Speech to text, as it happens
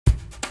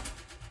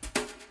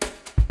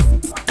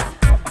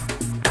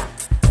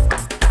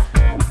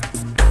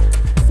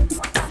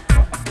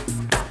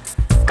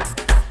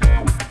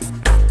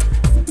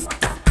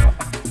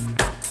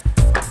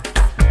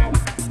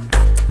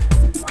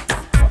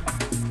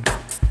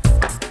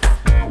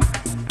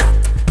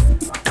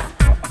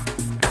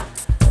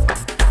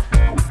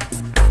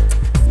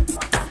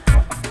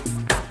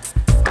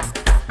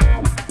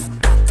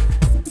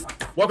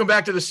Welcome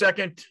back to the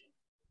second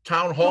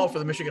town hall for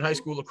the Michigan High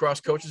School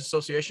Lacrosse Coaches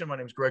Association. My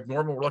name is Greg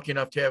Norman. We're lucky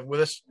enough to have with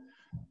us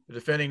the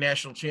defending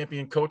national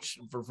champion coach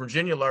for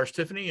Virginia, Lars,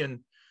 Tiffany, and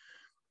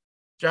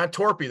John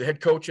Torpey, the head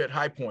coach at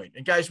High Point.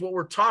 And guys, what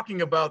we're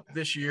talking about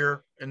this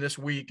year and this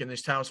week in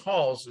these town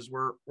halls is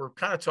we're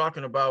kind of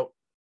talking about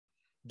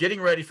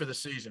getting ready for the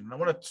season. I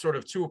want to sort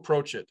of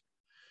approach it.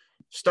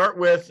 Start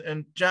with,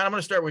 and John, I'm going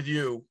to start with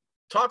you.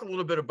 Talk a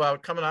little bit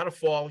about coming out of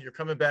fall. You're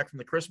coming back from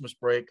the Christmas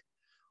break.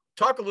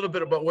 Talk a little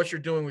bit about what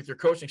you're doing with your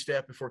coaching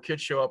staff before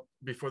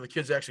the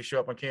kids actually show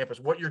up on campus,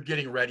 what you're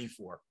getting ready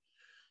for.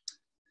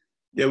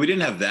 Yeah, we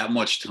didn't have that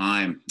much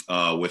time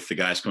with the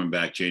guys coming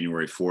back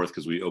January 4th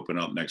because we open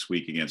up next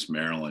week against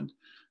Maryland.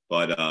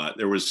 But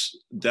there was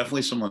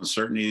definitely some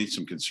uncertainty,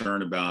 some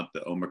concern about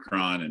the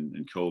Omicron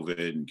and COVID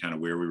and kind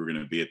of where we were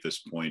going to be at this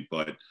point.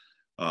 But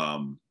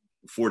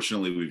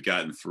fortunately, we've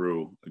gotten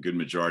through a good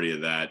majority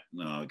of that.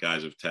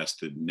 Guys have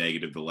tested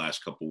negative the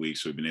last couple of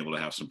weeks, so we've been able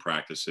to have some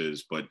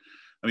practices. But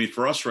I mean,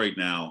 for us right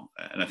now,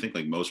 and I think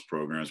like most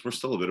programs, we're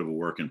still a bit of a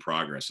work in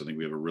progress. I think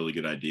we have a really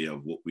good idea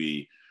of what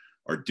we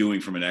are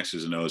doing from an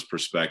X's and O's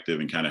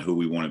perspective and kind of who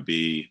we want to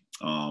be,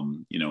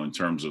 in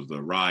terms of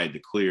the ride, the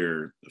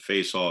clear, the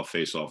face-off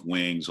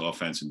wings,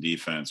 offense and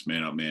defense,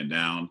 man up, man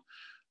down,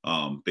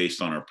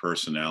 based on our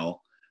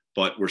personnel.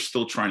 But we're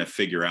still trying to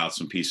figure out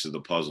some pieces of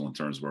the puzzle in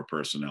terms of our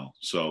personnel.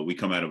 So we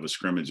come out of a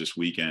scrimmage this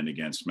weekend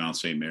against Mount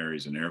St.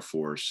 Mary's and Air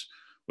Force.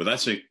 Well,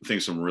 that's, I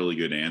think, some really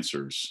good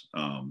answers.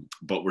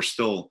 But we're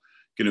still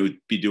going to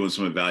be doing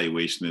some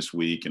evaluation this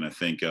week. And I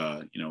think,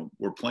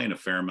 we're playing a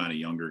fair amount of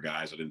younger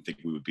guys. I didn't think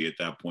we would be at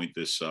that point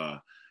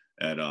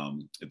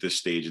at this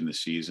stage in the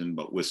season,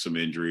 but with some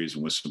injuries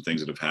and with some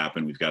things that have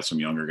happened, we've got some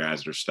younger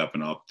guys that are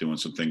stepping up, doing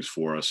some things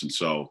for us. And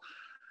so,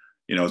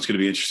 it's going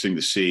to be interesting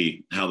to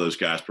see how those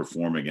guys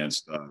perform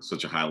against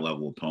such a high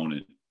level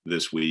opponent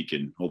this week.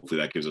 And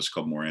hopefully that gives us a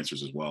couple more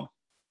answers as well.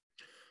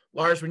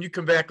 Lars, when you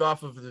come back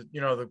off of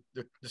the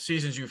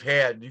seasons you've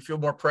had, do you feel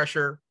more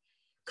pressure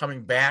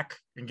coming back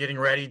and getting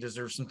ready? Does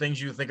there some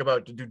things you think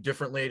about to do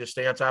differently to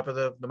stay on top of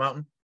the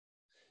mountain?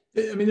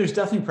 I mean, there's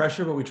definitely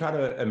pressure, but we try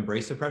to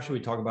embrace the pressure.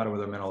 We talk about it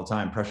with our men all the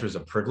time. Pressure is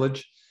a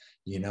privilege.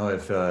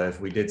 If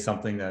we did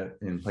something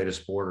and played a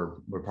sport or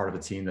we're part of a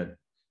team that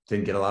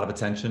didn't get a lot of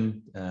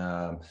attention,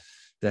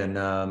 then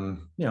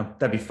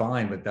that'd be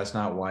fine. But that's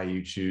not why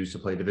you choose to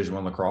play Division I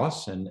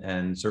lacrosse.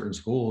 And certain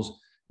schools,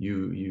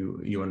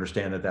 you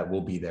understand that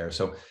will be there.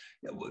 So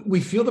we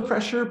feel the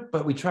pressure,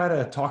 but we try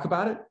to talk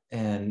about it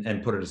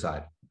and put it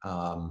aside.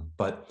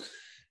 But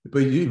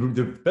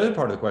the better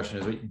part of the question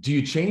is, do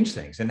you change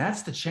things? And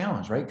that's the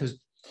challenge, right?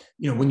 Because,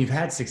 when you've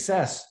had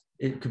success,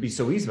 it could be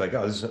so easy, like,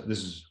 oh, this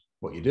is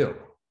what you do.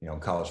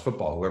 College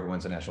football, whoever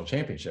wins the national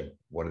championship,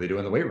 what do they do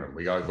in the weight room?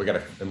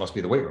 It must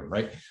be the weight room,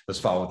 right? Let's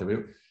follow what they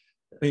do.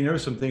 I mean, there were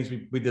some things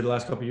we did the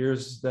last couple of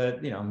years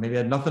that, maybe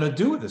had nothing to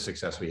do with the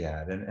success we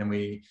had.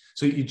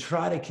 So you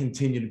try to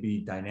continue to be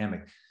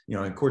dynamic,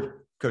 and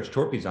Coach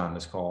Torpey's on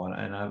this call,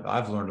 and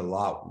I've learned a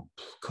lot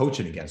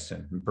coaching against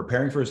him and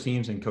preparing for his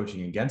teams and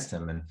coaching against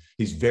him. And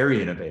he's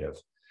very innovative.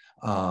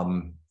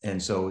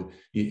 And so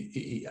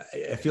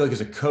I feel like as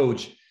a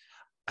coach,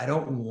 I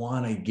don't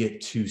want to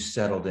get too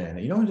settled in.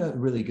 Who's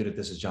really good at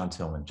this is John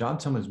Tillman. John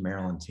Tillman's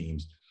Maryland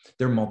teams,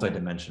 they're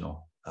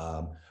multidimensional.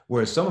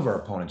 Whereas some of our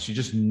opponents, you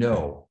just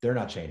know they're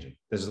not changing.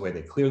 This is the way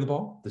they clear the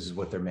ball. This is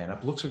what their man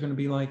up looks are going to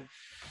be like.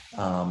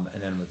 And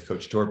then with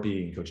Coach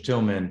Torpey and Coach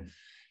Tillman,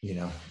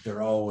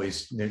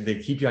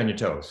 they keep you on your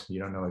toes. You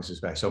don't know what to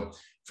expect. So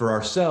for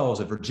ourselves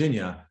at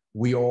Virginia,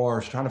 we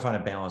are trying to find a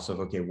balance of,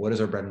 okay, what is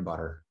our bread and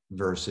butter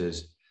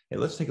versus, hey,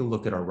 let's take a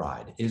look at our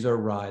ride. Is our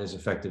ride as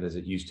effective as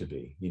it used to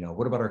be?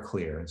 What about our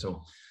clear? And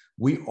so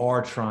we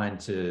are trying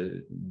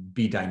to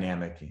be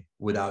dynamic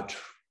without,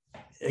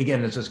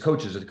 again, it's as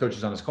coaches, the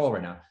coaches on this call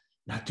right now,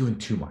 not doing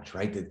too much,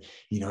 right? That,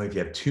 if you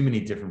have too many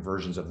different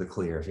versions of the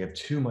clear, if you have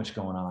too much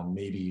going on,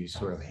 maybe you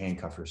sort of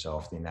handcuff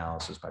yourself, the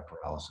analysis by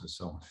paralysis.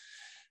 So,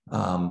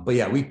 but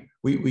yeah,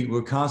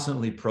 we're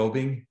constantly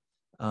probing.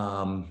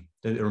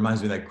 It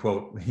reminds me of that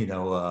quote,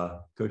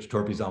 Coach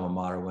Torpey's alma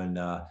mater when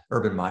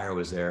Urban Meyer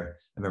was there.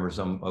 I remember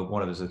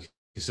one of his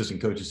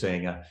assistant coaches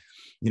saying,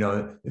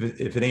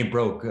 if it ain't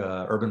broke,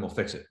 Urban will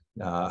fix it.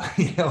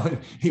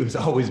 He was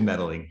always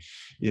meddling,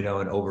 and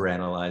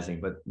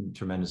overanalyzing, but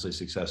tremendously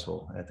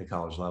successful at the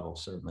college level,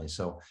 certainly.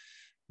 So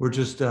we're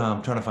just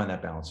trying to find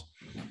that balance.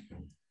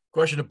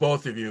 Question to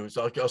both of you.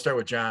 So I'll start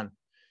with John.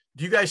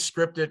 Do you guys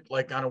script it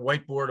like on a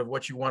whiteboard of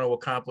what you want to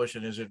accomplish?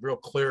 And is it real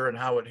clear in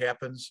how it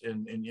happens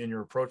in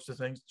your approach to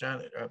things,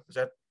 John? Is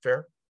that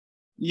fair?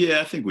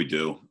 Yeah, I think we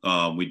do.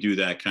 We do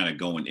that kind of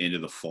going into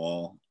the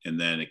fall, and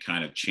then it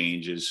kind of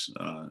changes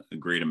a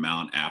great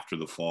amount after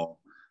the fall.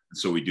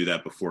 So we do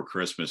that before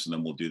Christmas, and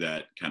then we'll do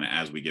that kind of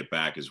as we get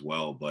back as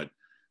well. But,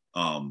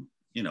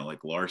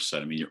 like Lars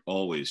said, I mean, you're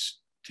always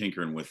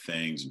tinkering with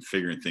things and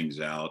figuring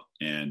things out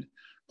and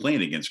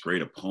playing against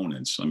great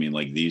opponents. I mean,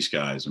 like these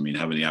guys, having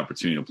the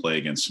opportunity to play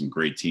against some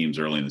great teams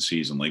early in the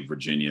season, like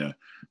Virginia,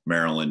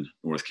 Maryland,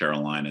 North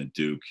Carolina,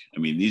 Duke. I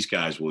mean, these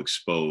guys will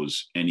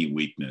expose any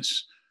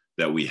weakness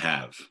that we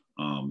have.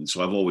 And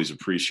so I've always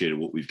appreciated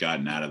what we've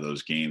gotten out of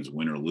those games,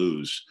 win or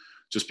lose,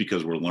 just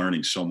because we're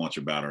learning so much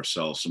about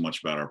ourselves, so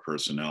much about our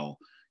personnel,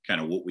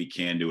 kind of what we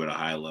can do at a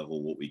high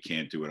level, what we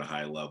can't do at a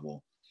high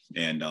level.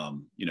 And,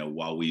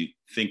 while we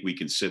think we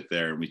can sit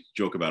there, and we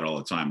joke about it all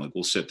the time, like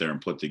we'll sit there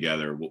and put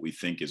together what we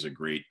think is a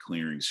great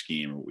clearing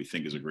scheme or what we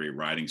think is a great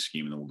riding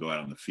scheme, and then we'll go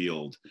out on the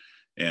field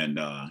and,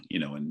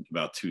 in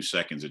about 2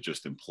 seconds, it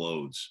just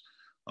implodes.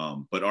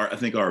 But I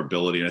think our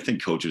ability, and I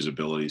think coaches'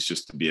 ability, is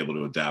just to be able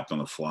to adapt on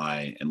the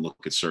fly and look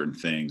at certain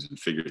things and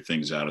figure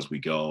things out as we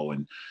go,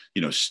 and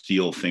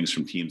steal things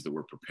from teams that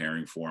we're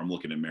preparing for. I'm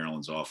looking at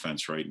Maryland's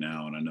offense right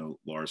now, and I know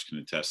Lars can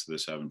attest to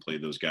this, having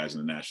played those guys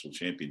in the national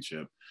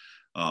championship.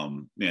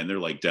 Man, they're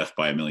like death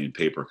by a million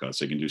paper cuts.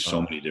 They can do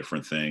so many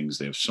different things.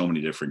 They have so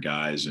many different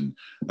guys, and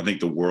I think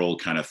the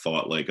world kind of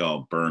thought like,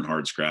 oh,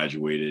 Bernhardt's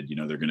graduated.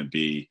 They're going to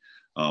be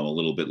a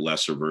little bit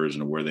lesser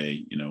version of where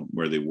they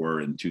were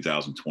in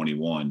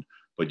 2021.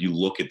 But you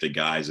look at the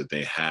guys that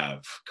they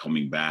have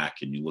coming back,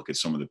 and you look at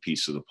some of the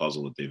pieces of the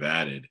puzzle that they've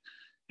added,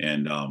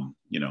 and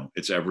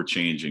it's ever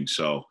changing.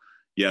 So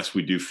yes,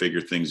 we do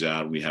figure things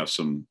out. We have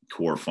some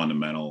core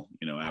fundamental,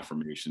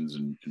 affirmations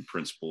and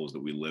principles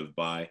that we live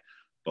by.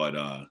 But,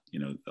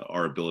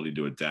 our ability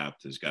to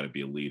adapt has got to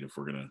be elite if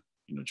we're going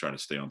to, try to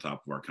stay on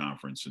top of our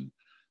conference and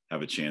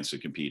have a chance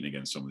of competing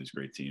against some of these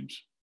great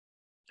teams.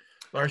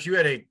 Lars,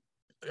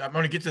 I'm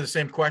going to get to the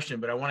same question,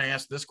 but I want to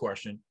ask this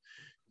question.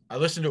 I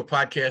listened to a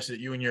podcast that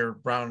you and your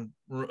Brown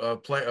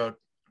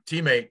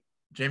teammate,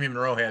 Jamie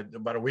Monroe, had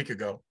about a week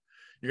ago.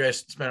 You guys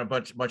spent a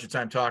bunch of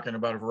time talking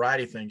about a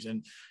variety of things,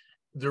 and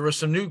there was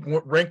some new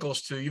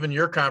wrinkles to even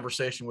your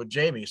conversation with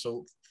Jamie.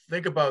 So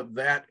think about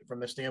that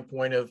from the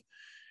standpoint of,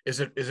 is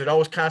it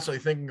always constantly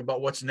thinking about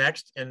what's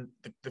next? And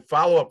the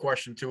follow-up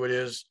question to it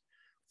is,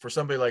 for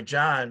somebody like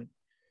John,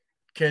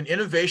 can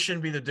innovation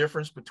be the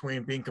difference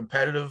between being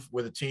competitive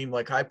with a team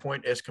like High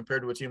Point as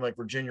compared to a team like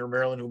Virginia or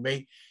Maryland, who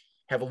may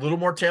have a little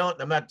more talent?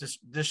 I'm not just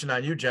dishing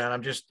on you, John.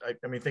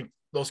 I think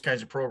those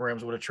kinds of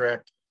programs would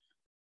attract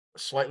a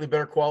slightly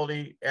better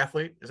quality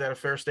athlete. Is that a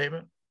fair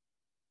statement?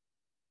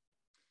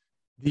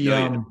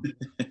 Yeah.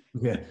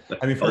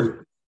 I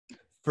mean,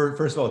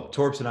 First of all,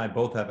 Torps and I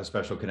both have a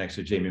special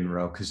connection to Jamie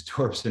Monroe, because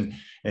Torps and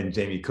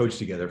Jamie coached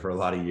together for a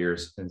lot of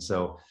years. And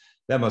so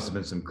that must have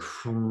been some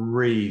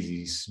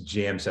crazy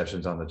jam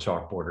sessions on the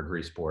chalkboard or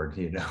grease board,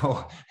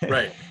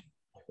 Right.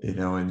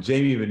 And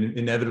Jamie would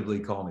inevitably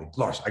call me,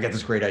 Lars, I got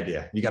this great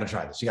idea. You got to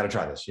try this. You got to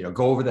try this.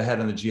 Go over the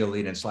head on the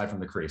GLE and slide from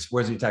the crease.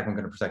 Where's the attackman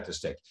going to protect the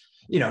stick?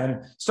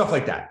 And stuff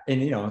like that.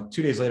 And,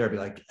 2 days later, I'd be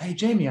like, hey,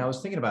 Jamie, I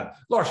was thinking about it.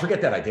 Lars, forget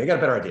that idea. I got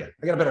a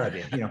better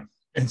idea.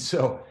 And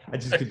so I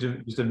just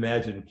could just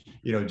imagine,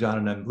 John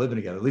and I living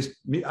together. At least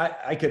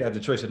I could have the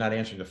choice of not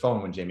answering the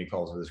phone when Jamie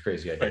calls with his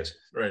crazy ideas.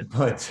 Right.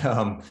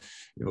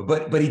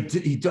 But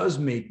he does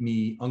make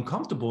me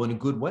uncomfortable in a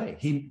good way.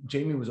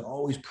 Jamie was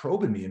always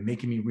probing me and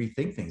making me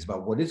rethink things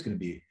about what is going to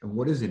be and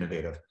what is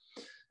innovative.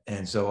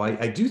 And so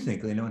I do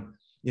think, and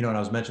I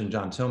was mentioning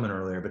John Tillman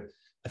earlier, but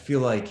I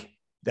feel like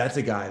that's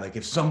a guy, like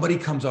if somebody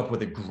comes up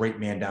with a great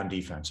man down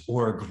defense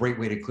or a great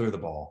way to clear the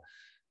ball,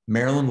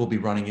 Maryland will be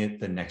running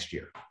it the next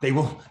year. They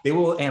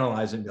will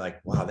analyze it and be like,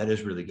 wow, that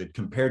is really good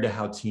compared to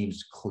how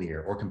teams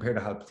clear or compared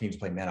to how teams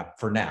play man up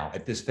for now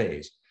at this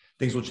phase.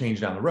 Things will change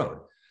down the road.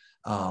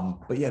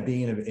 But yeah,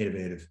 being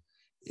innovative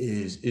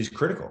is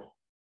critical.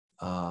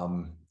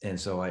 And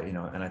so I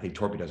think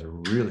Torpey does a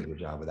really good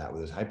job with that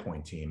with his High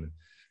Point team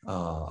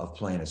of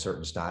playing a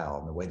certain style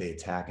and the way they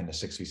attack in the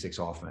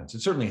 6v6 offense.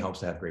 It certainly helps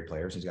to have great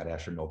players. He's got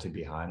Asher Nolte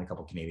behind, a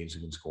couple of Canadians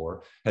who can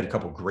score. Had a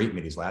couple of great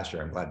middies last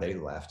year. I'm glad they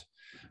left.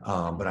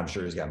 But I'm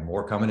sure he's got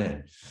more coming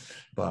in.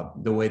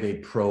 But the way they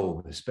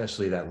probe,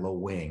 especially that low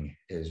wing,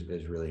 is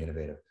really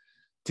innovative.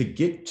 To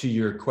get to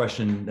your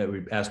question that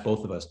we asked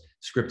both of us,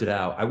 scripted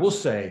out, I will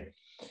say,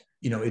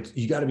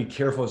 you got to be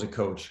careful as a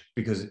coach,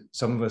 because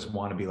some of us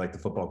want to be like the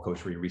football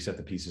coach where you reset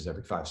the pieces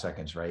every 5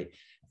 seconds, right?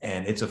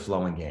 And it's a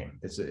flowing game.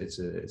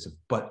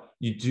 But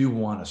you do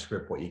want to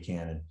script what you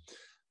can.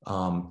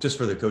 And just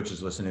for the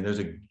coaches listening, there's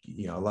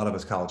a lot of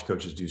us college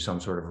coaches do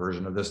some sort of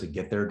version of this to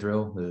get their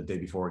drill the day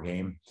before a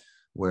game,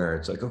 where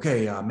it's like,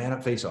 okay, man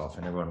up face off,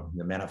 and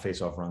the man up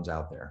face off runs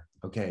out there.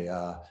 Okay,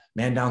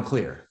 man down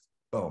clear,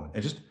 boom.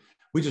 And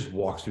we just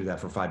walk through that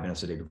for 5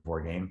 minutes a day before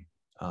a game,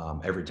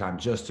 every time,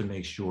 just to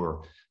make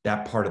sure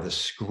that part of the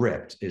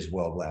script is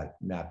well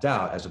mapped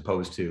out, as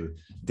opposed to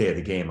day of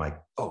the game, like,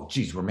 oh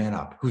geez, we're man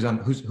up. Who's on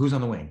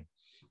the wing?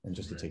 And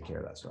just to take care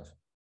of that stuff.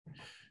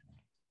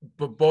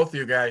 But both of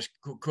you guys,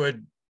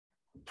 could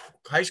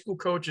high school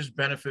coaches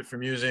benefit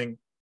from using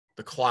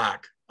the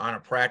clock on a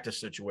practice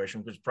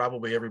situation, because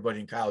probably everybody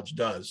in college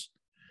does?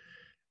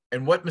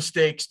 And what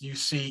mistakes do you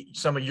see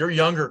some of your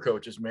younger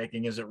coaches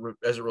making as it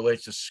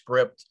relates to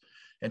script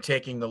and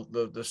taking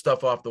the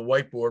stuff off the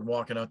whiteboard and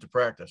walking out to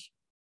practice?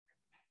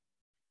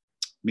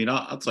 I mean,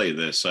 I'll tell you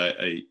this.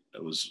 I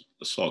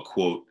saw a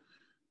quote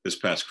this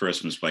past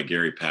Christmas by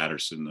Gary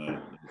Patterson, the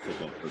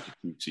football coach at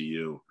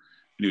QCU, and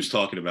he was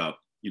talking about,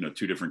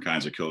 two different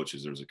kinds of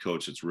coaches. There's a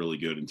coach that's really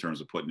good in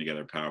terms of putting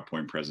together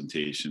PowerPoint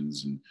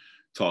presentations and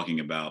talking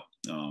about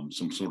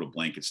some sort of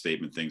blanket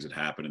statement things that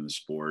happen in the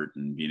sport,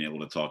 and being able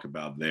to talk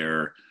about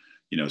their,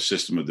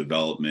 system of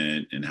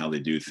development and how they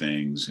do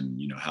things, and,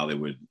 how they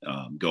would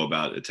go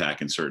about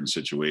attacking certain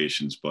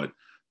situations. But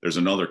there's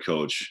another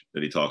coach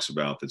that he talks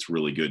about that's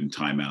really good in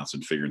timeouts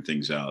and figuring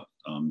things out,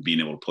 being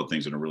able to put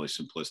things in a really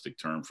simplistic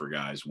term for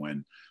guys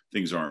when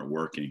things aren't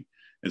working.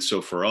 And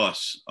so for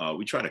us,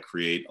 we try to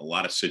create a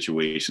lot of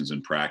situations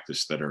in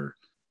practice that are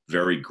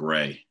very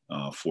gray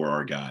for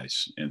our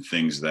guys, and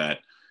things that,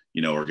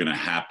 are going to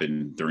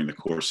happen during the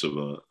course of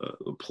a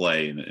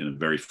play in a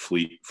very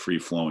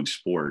free-flowing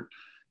sport.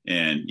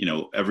 And,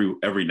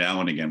 every now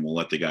and again, we'll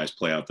let the guys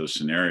play out those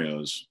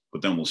scenarios,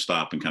 but then we'll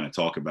stop and kind of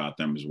talk about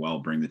them as well,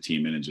 bring the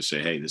team in and just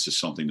say, hey, this is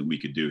something that we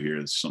could do here.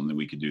 This is something that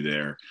we could do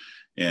there.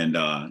 And,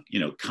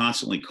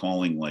 constantly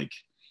calling like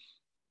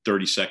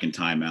 30-second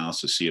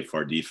timeouts to see if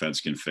our defense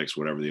can fix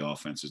whatever the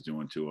offense is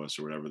doing to us,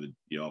 or whatever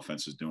the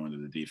offense is doing to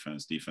the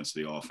defense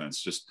to the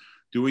offense. Just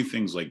doing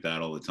things like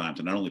that all the time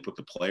to not only put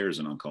the players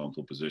in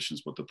uncomfortable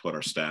positions, but to put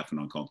our staff in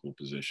uncomfortable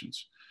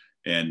positions.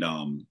 And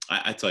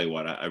I tell you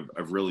what,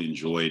 I've really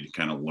enjoyed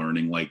kind of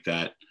learning like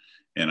that.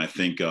 And I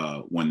think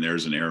when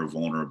there's an air of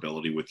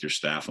vulnerability with your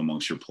staff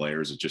amongst your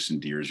players, it just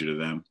endears you to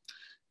them.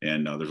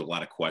 And there's a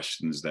lot of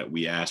questions that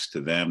we ask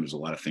to them. There's a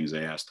lot of things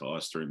they ask to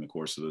us during the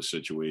course of those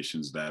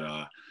situations that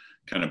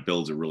kind of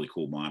builds a really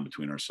cool bond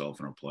between ourselves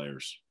and our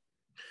players.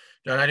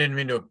 John, I didn't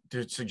mean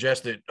to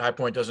suggest that High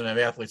Point doesn't have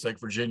athletes like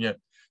Virginia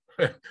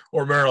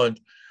or Maryland.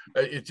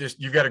 It's just,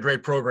 you've got a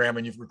great program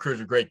and you've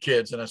recruited great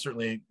kids. And I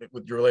certainly,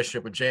 with your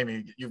relationship with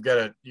Jamie, you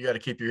got to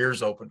keep your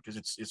ears open, because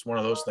it's one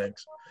of those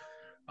things.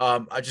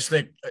 I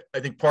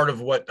think part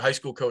of what high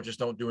school coaches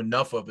don't do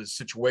enough of is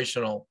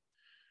situational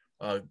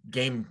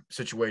game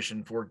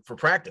situation for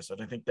practice.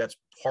 And I think that's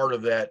part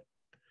of that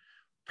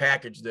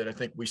package that I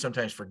think we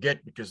sometimes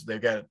forget, because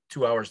they've got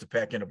 2 hours to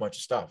pack in a bunch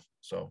of stuff.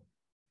 So,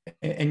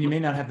 and you may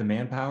not have the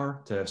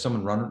manpower to have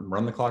someone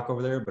run the clock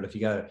over there, but if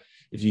you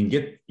can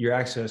get your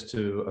access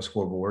to a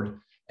scoreboard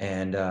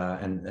and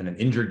an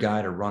injured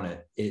guy to run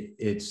it,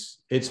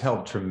 it's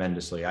helped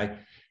tremendously.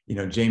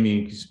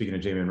 Jamie, speaking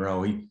of Jamie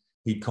Monroe,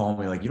 he'd call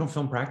me like, you don't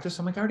film practice?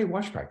 I'm like, I already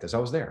watched practice. I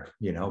was there,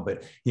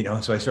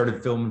 so I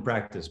started filming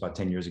practice about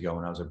 10 years ago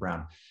when I was at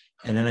Brown.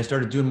 And then I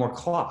started doing more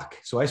clock.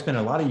 So I spent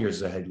a lot of years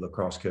as a head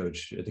lacrosse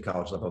coach at the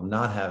college level,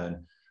 not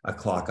having a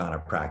clock on a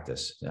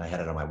practice. And I had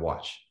it on my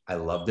watch. I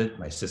loved it.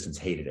 My assistants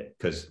hated it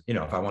because,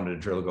 if I wanted to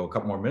drill go a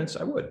couple more minutes,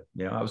 I would,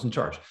 I was in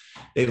charge.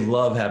 They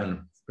love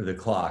having the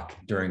clock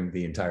during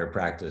the entire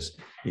practice,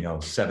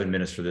 7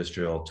 minutes for this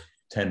drill,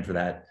 10 for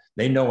that.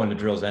 They know when the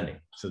drill's ending,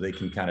 so they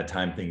can kind of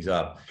time things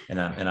up, and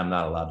I'm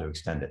not allowed to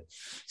extend it.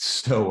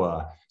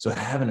 So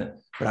having it,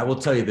 but I will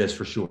tell you this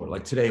for sure.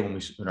 Like today,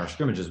 in our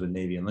scrimmages with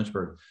Navy and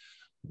Lynchburg,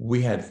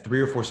 we had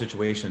 3 or 4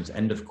 situations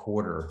end of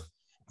quarter,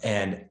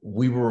 and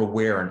we were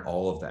aware in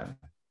all of them.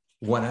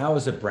 When I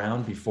was at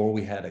Brown, before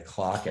we had a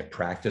clock at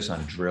practice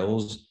on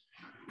drills,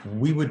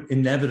 we would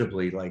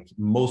inevitably, like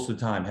most of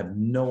the time, have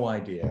no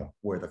idea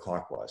where the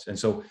clock was. And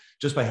so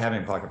just by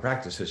having a clock at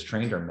practice has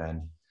trained our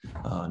men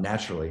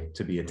naturally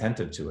to be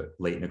attentive to it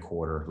late in a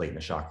quarter, late in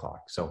a shot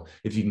clock. So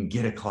if you can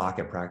get a clock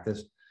at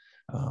practice,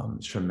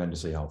 it's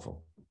tremendously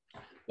helpful.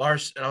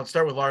 Lars, and I'll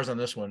start with Lars on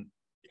this one.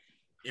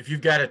 If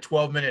you've got a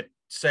 12-minute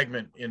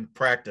segment in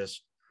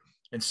practice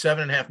and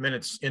 7.5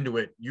 minutes into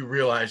it, you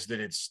realize that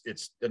it's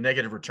a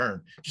negative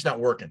return, just not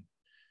working.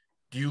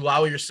 Do you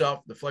allow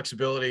yourself the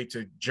flexibility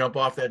to jump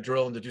off that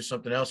drill and to do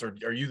something else? Or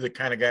are you the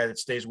kind of guy that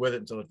stays with it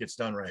until it gets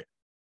done right?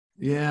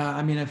 Yeah,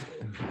 I mean,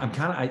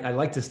 I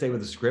like to stay with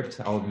the script.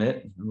 I'll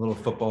admit, a little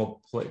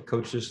football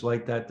coach just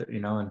like that,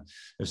 and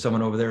there's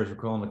someone over there who's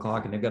recalling the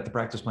clock and they've got the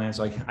practice plan.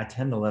 So I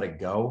tend to let it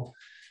go.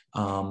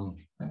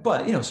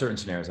 But, certain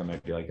scenarios I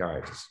might be like, all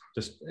right,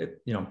 just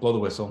blow the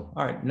whistle.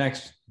 All right,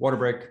 next, water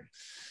break.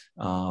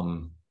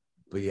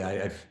 But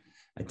yeah,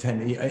 I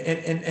tend to,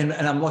 and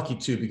I'm lucky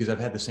too, because I've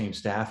had the same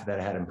staff that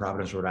I had in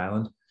Providence, Rhode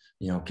Island.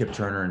 Kip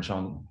Turner and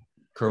Sean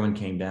Kerwin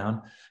came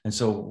down. And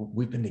so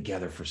we've been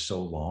together for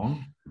so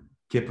long.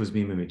 Kip was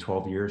being with me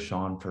 12 years,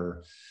 Sean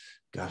for,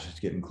 gosh, it's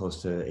getting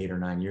close to 8 or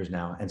 9 years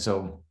now. And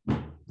so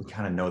we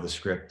kind of know the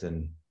script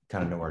and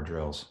kind of know our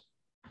drills.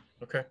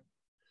 Okay.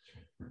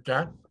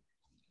 John?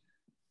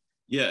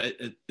 Yeah,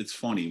 it's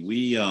funny.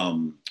 We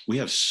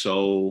have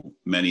so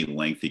many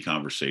lengthy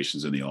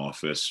conversations in the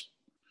office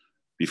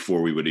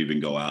before we would even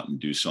go out and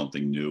do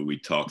something new. We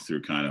talk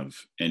through kind of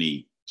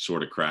any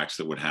sort of cracks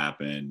that would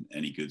happen,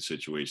 any good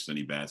situations,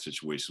 any bad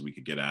situations we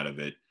could get out of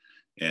it.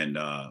 And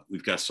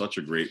we've got such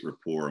a great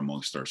rapport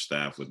amongst our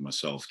staff with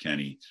myself,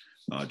 Kenny,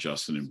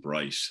 Justin, and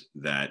Bryce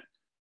that,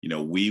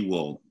 we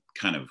will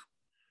kind of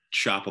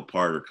chop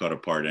apart or cut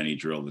apart any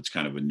drill that's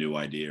kind of a new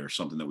idea or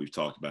something that we've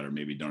talked about or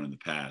maybe done in the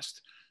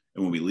past.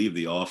 And when we leave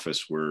the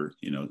office, we're,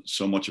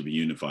 so much of a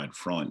unified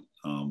front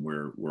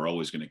where we're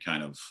always going to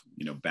kind of,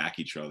 back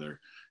each other.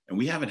 And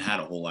we haven't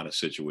had a whole lot of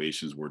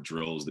situations where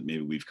drills that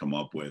maybe we've come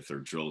up with or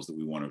drills that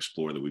we want to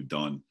explore that we've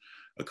done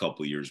a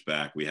couple of years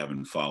back, we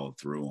haven't followed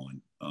through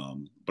on.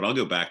 But I'll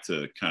go back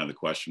to kind of the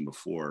question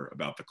before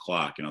about the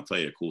clock. And I'll tell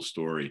you a cool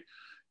story.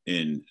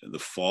 in the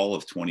fall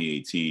of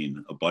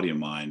 2018, a buddy of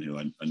mine who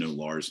I know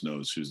Lars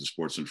knows, who's the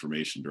sports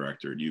information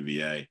director at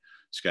UVA,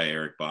 this guy,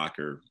 Eric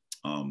Bacher,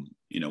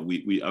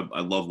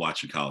 I love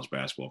watching college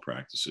basketball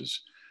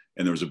practices.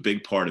 And there was a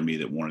big part of me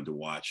that wanted to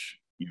watch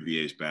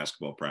UVA's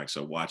basketball practice.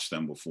 I watched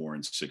them before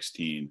in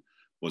 16,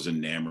 was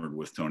enamored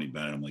with Tony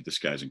Bennett. I'm like, this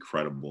guy's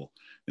incredible.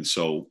 And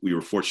so we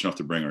were fortunate enough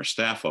to bring our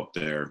staff up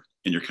there.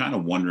 And you're kind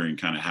of wondering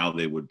kind of how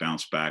they would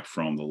bounce back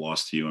from the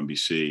loss to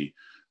UMBC.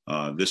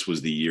 This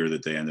was the year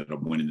that they ended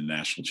up winning the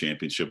national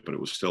championship, but it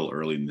was still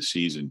early in the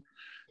season.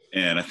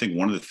 And I think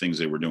one of the things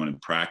they were doing in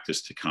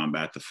practice to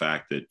combat the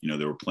fact that,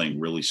 they were playing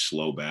really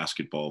slow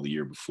basketball the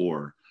year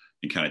before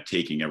and kind of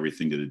taking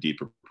everything to the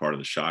deeper part of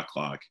the shot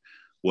clock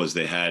was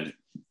they had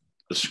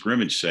a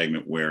scrimmage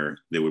segment where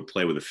they would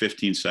play with a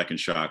 15-second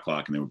shot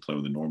clock and they would play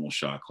with a normal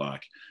shot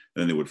clock.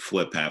 And then they would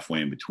flip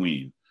halfway in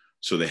between.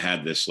 So they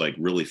had this like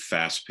really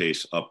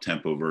fast-paced,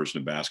 up-tempo version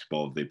of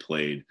basketball that they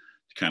played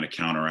to kind of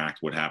counteract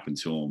what happened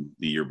to them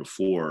the year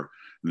before.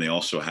 And they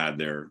also had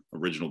their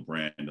original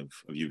brand of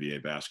UVA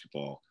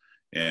basketball.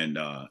 And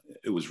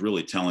it was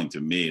really telling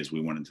to me as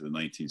we went into the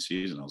 19th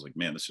season. I was like,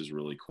 man, this is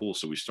really cool.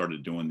 So we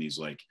started doing these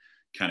like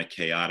kind of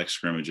chaotic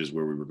scrimmages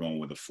where we were going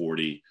with a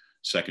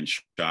 40-second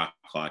shot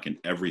clock and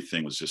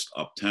everything was just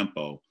up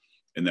tempo.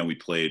 And then we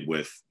played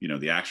with,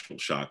 the actual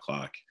shot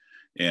clock.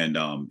 And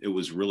it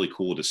was really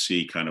cool to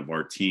see kind of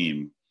our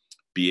team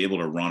be able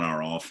to run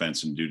our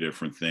offense and do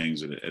different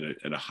things at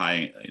a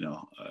high,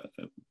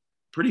 a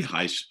pretty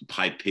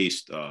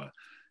high-paced,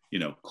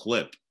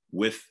 clip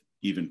with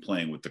even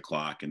playing with the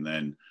clock. And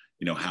then,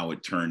 how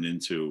it turned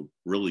into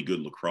really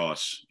good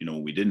lacrosse,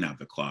 when we didn't have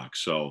the clock.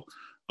 So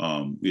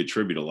we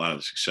attribute a lot of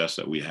the success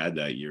that we had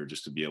that year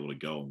just to be able to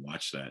go and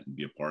watch that and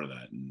be a part of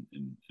that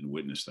and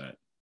witness that.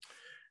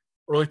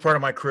 Early part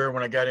of my career,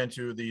 when I got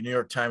into the New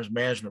York Times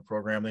management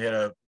program, they had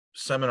a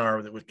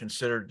seminar that was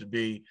considered to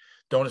be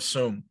don't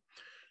assume.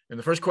 And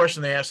the first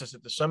question they asked us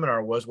at the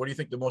seminar was, what do you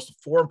think the most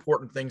 4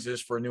 important things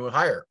is for a new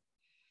hire?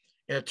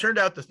 And it turned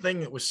out the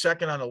thing that was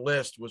second on the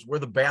list was where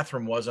the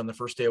bathroom was on the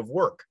first day of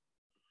work.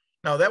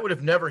 Now, that would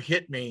have never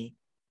hit me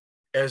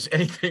as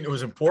anything that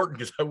was important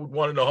because I would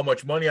want to know how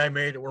much money I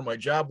made and where my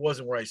job was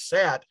and where I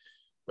sat.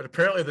 But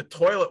apparently the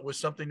toilet was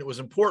something that was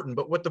important.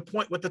 But what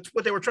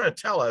they were trying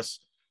to tell us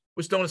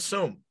was don't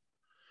assume.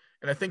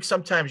 And I think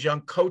sometimes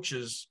young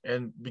coaches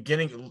and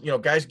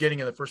guys getting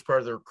in the first part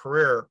of their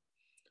career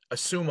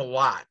assume a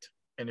lot.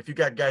 And if you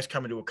got guys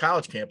coming to a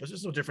college campus,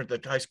 it's no different than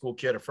a high school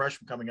kid, a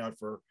freshman coming out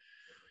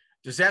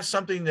is that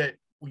something that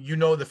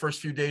the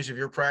first few days of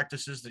your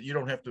practices that you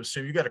don't have to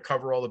assume? You got to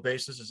cover all the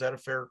bases. Is that a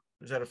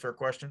fair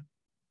question?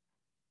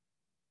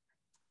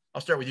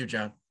 I'll start with you,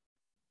 John.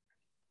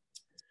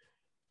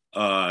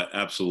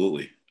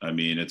 Absolutely. I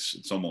mean,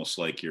 it's almost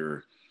like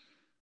you're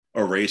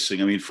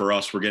erasing. I mean, for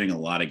us, we're getting a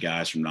lot of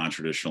guys from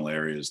non-traditional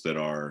areas that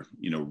are,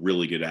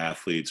 really good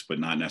athletes, but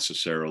not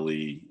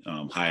necessarily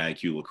high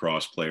IQ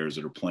lacrosse players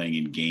that are playing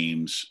in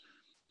games,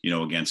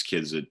 against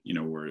kids that,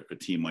 where a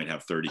team might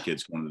have 30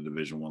 kids going to the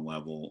Division I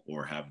level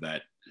or have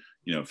that,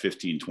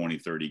 15, 20,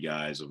 30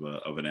 guys of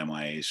an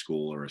MIA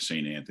school or a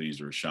St.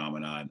 Anthony's or a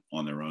Chaminade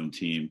on their own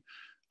team.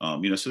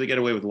 So they get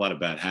away with a lot of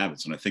bad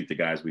habits. And I think the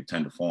guys we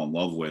tend to fall in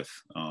love with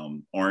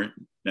aren't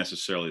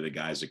necessarily the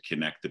guys that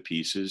connect the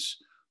pieces,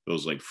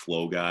 those like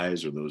flow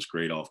guys or those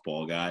great off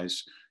ball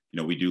guys.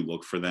 We do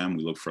look for them.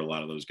 We look for a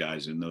lot of those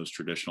guys in those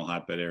traditional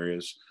hotbed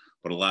areas.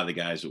 But a lot of the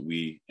guys that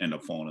we end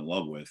up falling in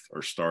love with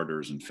are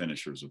starters and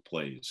finishers of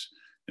plays.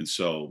 And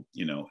so,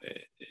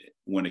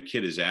 when a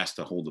kid is asked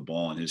to hold the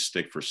ball on his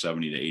stick for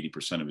 70 to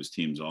 80% of his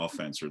team's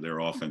offense, or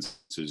their offense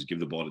is give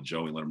the ball to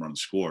Joey, let him run and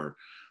score,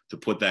 to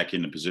put that kid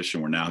in a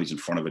position where now he's in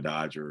front of a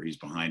Dodger, or he's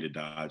behind a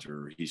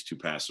Dodger, or he's 2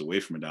 passes away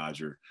from a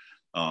Dodger,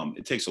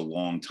 it takes a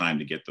long time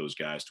to get those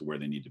guys to where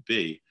they need to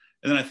be.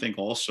 And then I think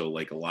also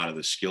like a lot of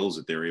the skills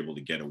that they're able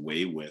to get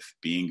away with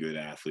being good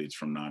athletes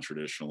from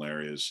non-traditional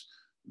areas,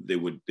 they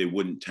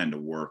wouldn't tend to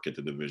work at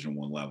the Division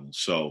I level.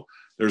 So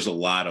there's a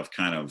lot of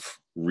kind of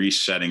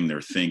resetting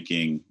their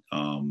thinking,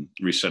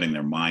 resetting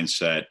their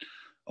mindset,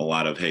 a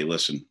lot of, hey,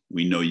 listen,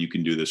 we know you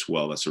can do this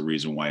well. That's the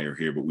reason why you're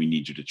here, but we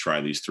need you to try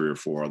these 3 or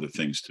 4 other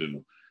things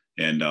too.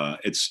 And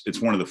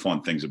it's one of the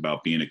fun things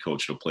about being a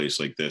coach at a place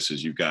like this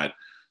is you've got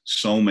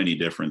so many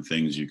different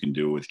things you can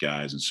do with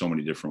guys and so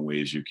many different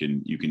ways you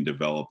can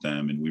develop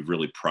them. And we've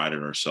really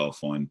prided ourselves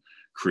on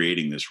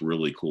creating this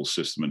really cool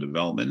system of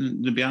development.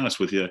 And to be honest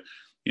with you,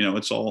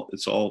 it's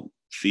all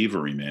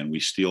thievery, man.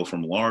 We steal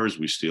from Lars,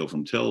 we steal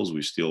from Tills,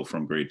 we steal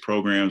from great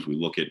programs. We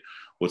look at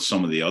what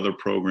some of the other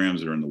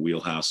programs that are in the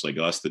wheelhouse like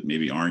us that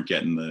maybe aren't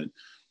getting the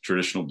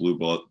traditional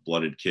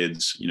blue-blooded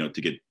kids,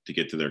 to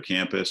get to their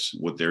campus,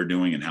 what they're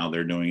doing and how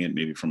they're doing it,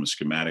 maybe from a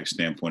schematic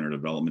standpoint or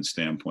development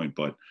standpoint.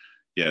 But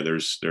yeah,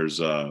 there's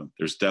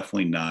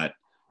definitely not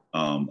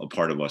a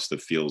part of us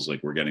that feels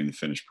like we're getting the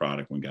finished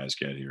product when guys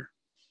get here.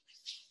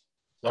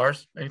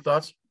 Lars, any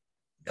thoughts?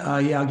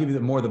 Yeah, I'll give you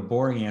the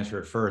boring answer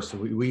at first. So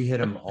we hit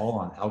them all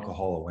on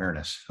alcohol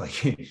awareness.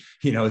 Like,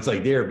 it's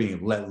like they're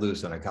being let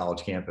loose on a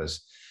college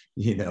campus,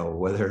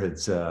 whether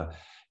it's,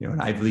 an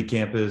Ivy League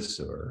campus,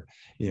 or,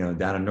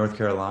 down in North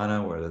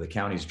Carolina, whether the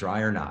county's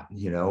dry or not,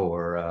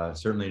 or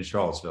certainly in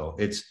Charlottesville,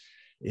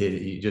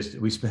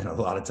 we spend a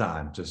lot of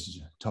time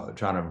just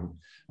trying to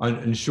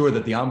ensure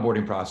that the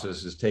onboarding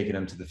process is taking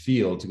them to the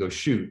field to go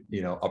shoot,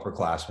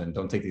 upperclassmen.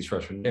 Don't take these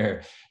freshmen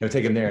there,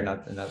 take them there,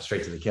 not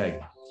straight to the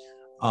keg.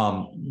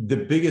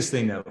 The biggest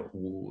thing that,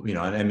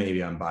 and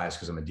maybe I'm biased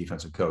because I'm a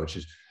defensive coach,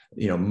 is,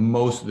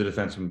 most of the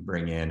defensemen we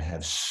bring in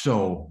have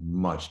so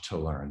much to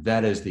learn.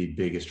 That is the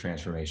biggest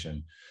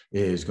transformation,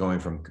 is going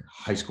from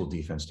high school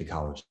defense to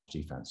college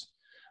defense.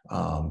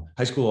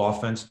 High school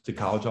offense to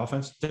college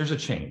offense, there's a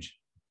change.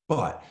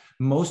 But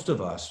most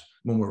of us,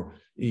 when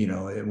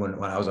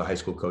when I was a high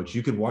school coach,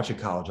 you could watch a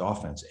college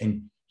offense,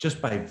 and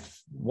just by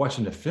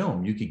watching the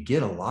film, you could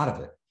get a lot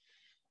of it.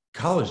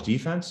 College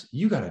defense,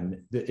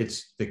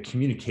 it's the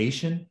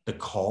communication, the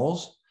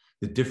calls,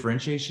 the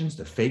differentiations,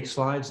 the fake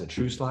slides, the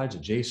true slides,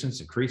 adjacents,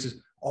 the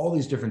creases, all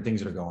these different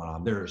things that are going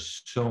on. There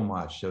is so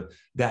much. So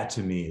that,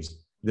 to me,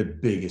 is the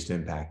biggest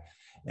impact.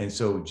 And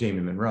so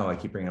Jamie Monroe, I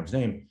keep bringing up his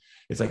name.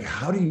 It's like,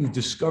 how do you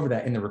discover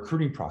that in the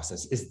recruiting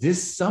process? Is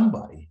this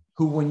somebody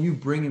who, when you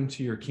bring him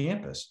to your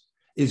campus,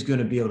 is going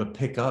to be able to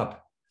pick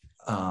up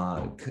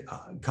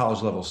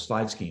college level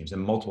slide schemes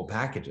and multiple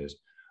packages,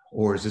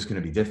 or is this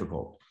going to be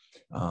difficult?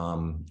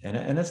 And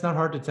it's not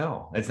hard to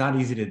tell. It's not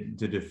easy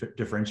to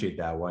differentiate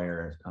that while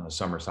you're on a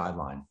summer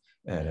sideline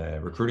at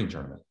a recruiting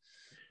tournament.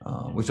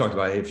 We've talked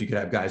about if you could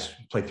have guys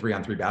play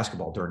 3-on-3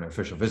 basketball during an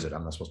official visit.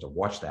 I'm not supposed to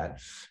watch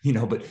that,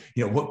 but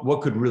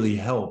what could really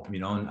help,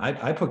 and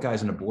I put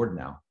guys on the board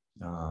now.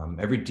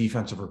 Every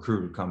defensive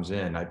recruit who comes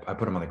in, I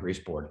put them on the grease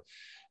board,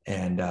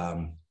 and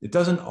it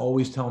doesn't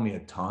always tell me a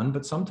ton,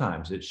 but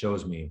sometimes it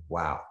shows me,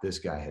 wow, this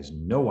guy has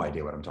no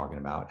idea what I'm talking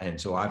about. And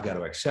so I've got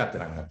to accept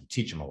that I'm going to have to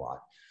teach him a lot,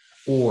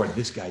 or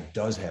this guy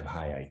does have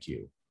high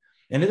IQ.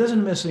 And it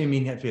doesn't necessarily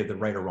mean you have to have the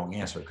right or wrong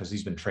answer, because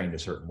he's been trained a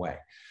certain way.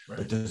 Right.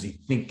 But does he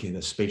think in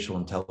the spatial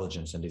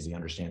intelligence, and does he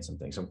understand some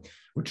things? So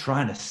we're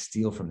trying to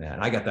steal from that.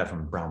 And I got that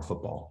from Brown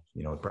football.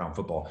 Brown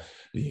football,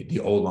 the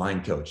old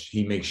line coach,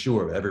 he makes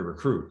sure every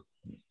recruit,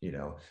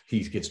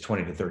 he gets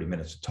 20 to 30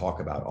 minutes to talk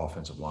about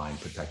offensive line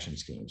protection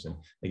schemes, and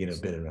they get a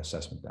bit of an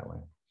assessment that way.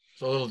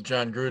 So a little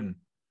John Gruden,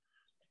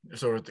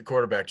 so with the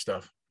quarterback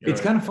stuff. It's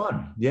kind of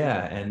fun.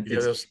 Yeah. And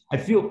I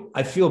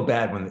feel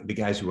bad when the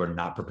guys who are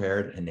not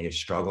prepared and they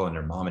struggle, and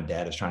their mom and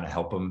dad is trying to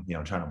help them,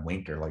 trying to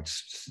wink or right.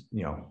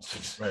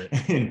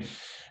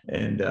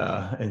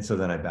 and so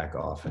then I back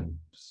off, and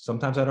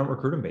sometimes I don't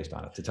recruit them based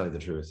on it, to tell you the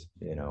truth,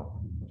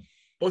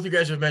 Both you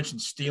guys have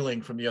mentioned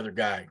stealing from the other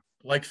guy,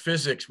 like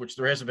physics, which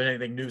there hasn't been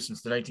anything new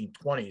since the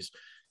 1920s.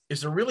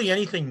 Is there really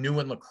anything new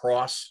in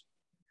lacrosse,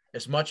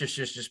 as much as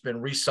just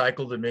been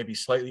recycled and maybe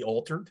slightly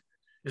altered?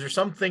 Is there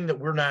something that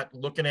we're not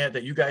looking at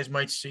that you guys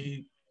might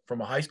see from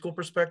a high school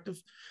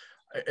perspective?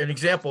 An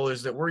example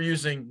is that we're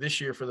using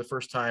this year for the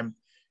first time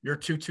your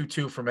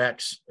 2-2-2 from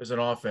X as an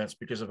offense,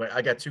 because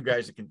I got two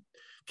guys that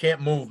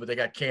can't move, but they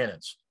got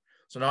cannons.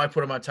 So now I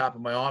put them on top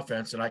of my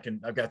offense, and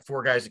I've got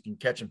four guys that can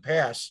catch and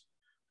pass.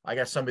 I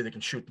got somebody that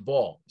can shoot the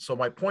ball. So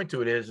my point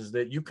to it is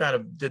that you kind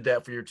of did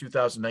that for your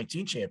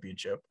 2019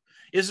 championship.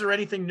 Is there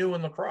anything new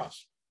in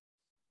lacrosse?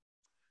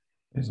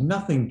 There's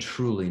nothing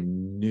truly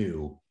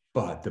new.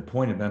 But the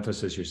point of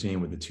emphasis you're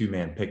seeing with the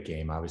two-man pick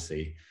game,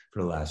 obviously,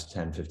 for the last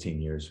 10, 15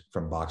 years,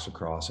 from box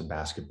lacrosse and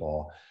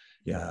basketball,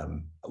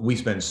 we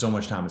spend so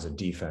much time as a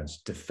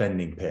defense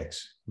defending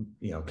picks,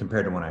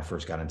 compared to when I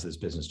first got into this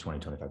business 20,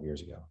 25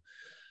 years ago.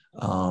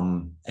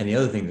 And the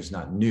other thing that's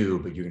not new,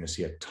 but you're going to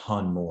see a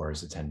ton more, is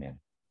the 10-man.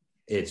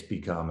 It's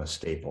become a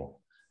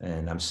staple.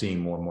 And I'm seeing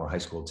more and more high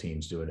school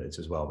teams doing it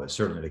as well, but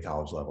certainly at the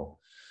college level.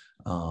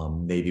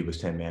 Navy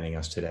was 10-manning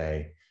us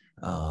today.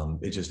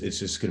 It's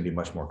just going to be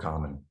much more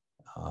common.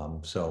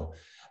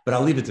 But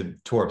I'll leave it to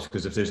Torps,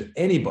 because if there's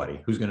anybody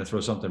who's going to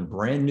throw something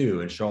brand new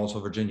in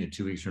Charlottesville, Virginia,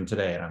 2 weeks from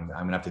today, and I'm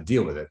going to have to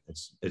deal with it,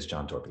 it's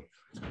John Torpey.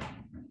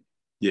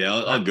 Yeah,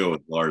 I'll go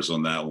with Lars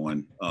on that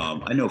one.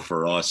 I know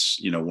for us,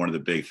 one of the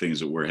big things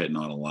that we're hitting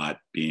on a lot,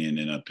 being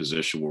in a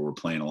position where we're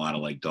playing a lot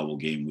of like double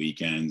game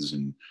weekends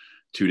and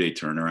 2-day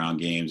turnaround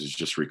games, is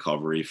just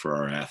recovery for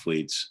our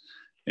athletes.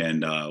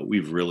 And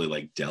we've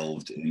really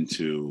delved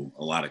into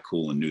a lot of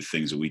cool and new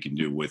things that we can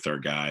do with our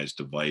guys,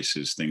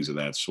 devices, things of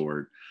that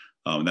sort.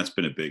 And that's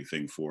been a big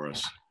thing for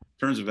us.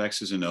 In terms of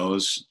X's and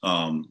O's,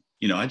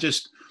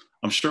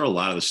 I'm sure a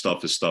lot of the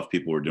stuff is stuff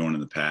people were doing in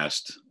the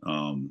past.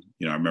 I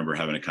remember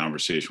having a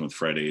conversation with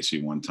Fred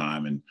Acey one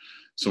time, and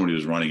somebody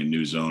was running a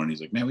new zone, and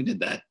he's like, man, we did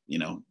that,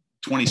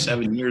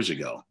 27 years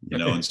ago,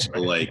 and so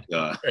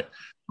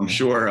I'm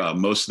sure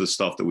most of the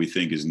stuff that we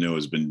think is new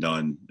has been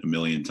done a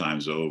million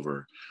times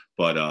over.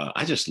 But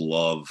I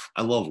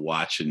love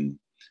watching,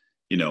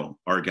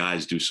 our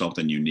guys do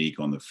something unique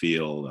on the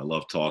field. I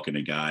love talking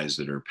to guys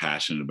that are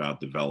passionate about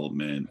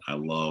development. I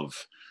love,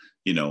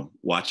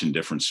 watching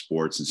different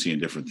sports and seeing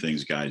different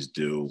things guys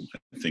do.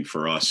 I think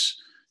for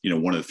us,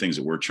 one of the things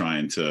that we're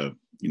trying to,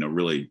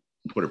 really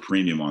put a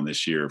premium on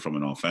this year from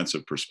an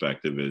offensive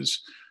perspective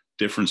is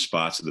different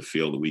spots of the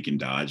field that we can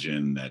dodge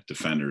in that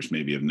defenders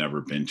maybe have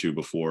never been to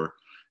before.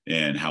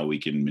 and how we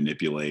can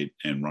manipulate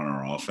and run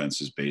our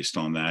offenses based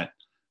on that.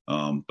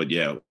 But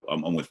yeah,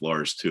 I'm with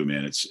Lars too,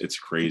 man. It's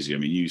crazy. I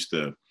mean, you used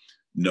to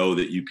know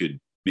that you could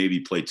maybe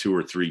play 2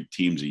 or 3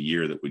 teams a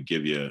year that would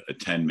give you a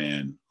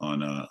 10-man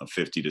on a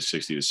 50 to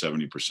 60 to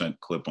 70%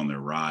 clip on their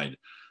ride.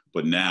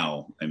 But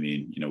now, I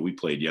mean, we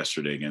played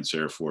yesterday against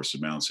Air Force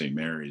at Mount St.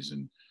 Mary's,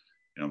 and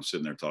I'm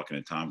sitting there talking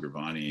to Tom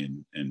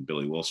Gravani and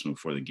Billy Wilson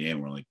before the game.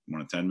 We're like,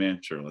 want a 10-man?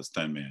 Sure, let's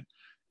 10-man.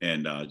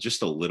 And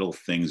just the little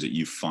things that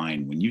you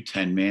find when you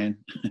 10-man,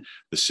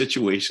 the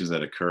situations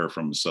that occur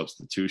from a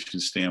substitution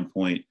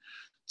standpoint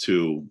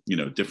to,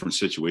 different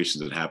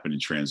situations that happen in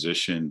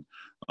transition,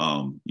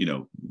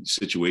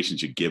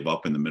 situations you give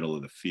up in the middle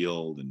of the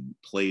field and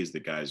plays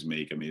that guys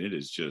make. I mean, it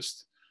is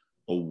just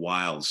a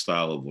wild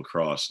style of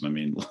lacrosse. And I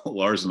mean,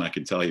 Lars and I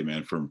can tell you,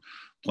 man, from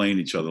playing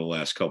each other the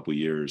last couple of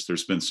years,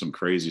 there's been some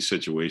crazy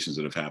situations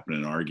that have happened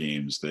in our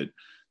games that,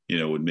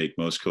 would make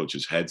most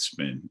coaches' heads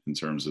spin in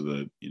terms of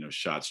the,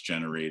 shots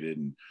generated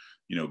and,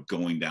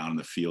 going down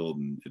the field,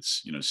 and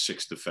it's,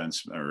 6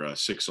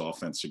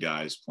 offensive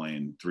guys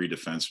playing 3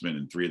 defensemen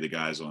and 3 of the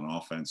guys on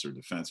offense or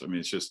defense. I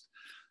mean,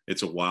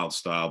 it's a wild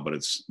style, but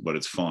it's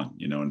fun,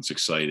 and it's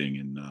exciting,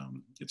 and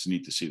it's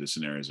neat to see the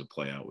scenarios that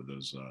play out with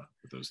those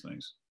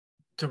things.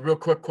 It's a real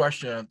quick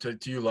question to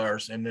you,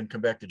 Lars, and then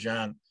come back to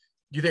John.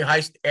 Do you think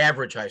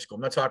average high school,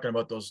 I'm not talking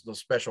about those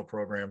special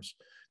programs,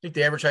 think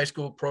the average high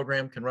school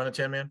program can run a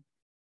 10-man?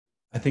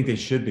 I think they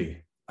should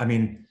be. I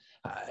mean,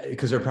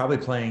 because they're probably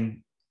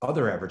playing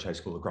other average high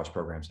school lacrosse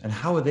programs. And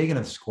how are they going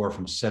to score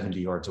from 70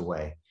 yards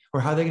away?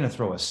 Or how are they going to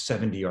throw a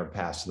 70-yard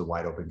pass to the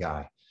wide open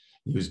guy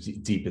who's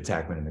deep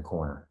attackman in the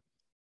corner?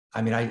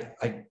 I mean,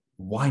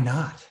 why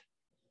not?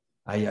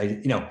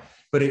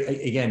 But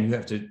again, you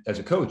have to, as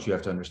a coach, you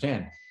have to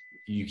understand,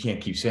 you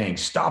can't keep saying,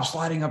 stop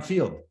sliding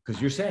upfield,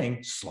 because you're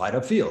saying slide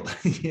upfield.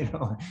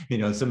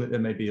 Some of it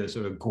may be a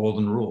sort of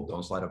golden rule,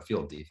 don't slide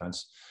upfield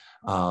defense.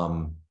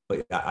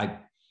 But I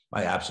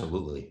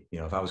absolutely,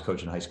 if I was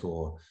coaching high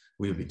school,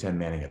 we would be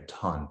 10-manning a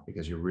ton,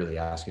 because you're really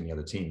asking the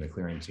other team, the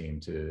clearing team,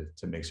 to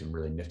make some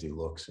really nifty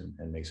looks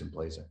and make some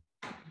plays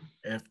there.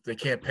 And if they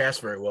can't pass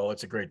very well,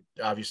 it's a great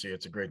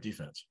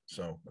defense.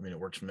 So, I mean, it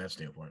works from that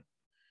standpoint.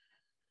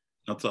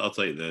 I'll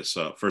tell you this.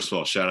 First of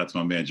all, shout out to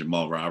my man,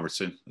 Jamal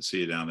Robertson. I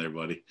see you down there,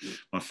 buddy.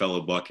 My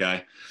fellow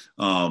Buckeye.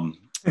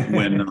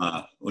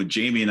 When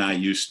Jamie and I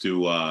used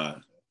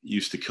to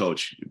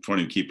coach,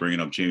 funny to keep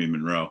bringing up Jamie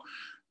Monroe,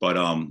 but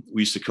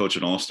we used to coach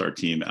an all-star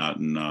team out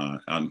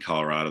in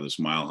Colorado, this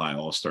Mile High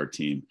all-star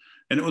team.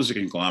 And it was a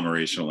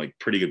conglomeration of like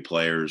pretty good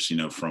players,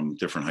 from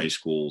different high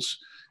schools.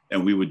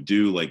 And we would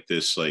do like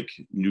this like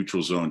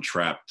neutral zone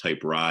trap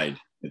type ride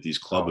at these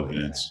club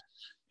events. Yeah.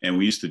 And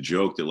we used to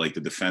joke that like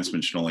the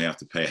defenseman should only have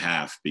to pay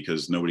half,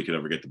 because nobody could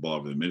ever get the ball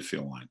over the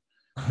midfield line.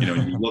 You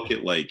look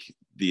at like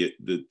the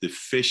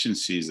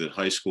deficiencies that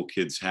high school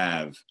kids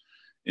have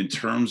in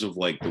terms of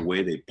like the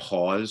way they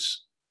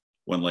pause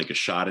when like a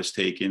shot is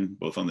taken,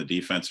 both on the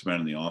defensive end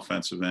and the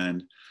offensive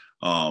end.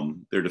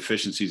 Their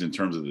deficiencies in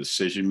terms of the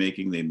decision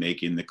making they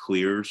make in the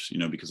clears,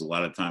 because a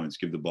lot of times it's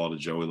give the ball to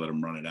Joey, let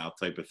him run it out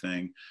type of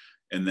thing.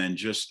 And then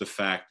just the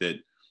fact that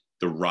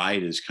the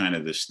ride is kind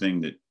of this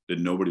thing that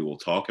nobody will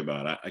talk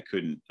about. I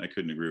couldn't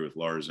agree with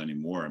Lars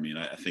anymore. I mean,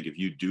 I think if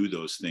you do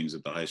those things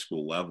at the high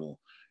school level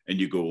and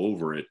you go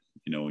over it,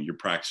 you're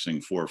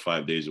practicing 4 or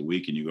 5 days a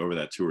week, and you go over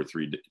that 2 or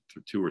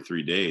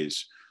 3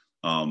 days,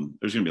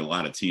 there's going to be a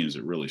lot of teams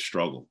that really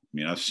struggle. I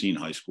mean, I've seen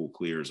high school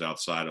clears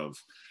outside of,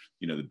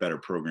 the better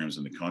programs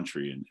in the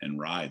country and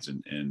rides.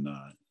 And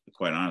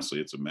quite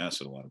honestly, it's a mess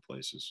at a lot of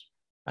places.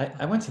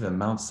 I went to the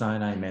Mount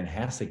Sinai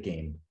Mhslca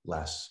game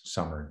last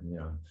summer,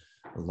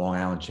 the Long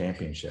Island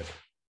Championship.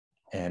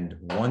 And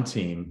one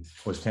team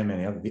was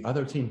 10-man. The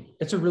other team,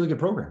 it's a really good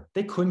program.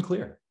 They couldn't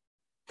clear.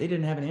 They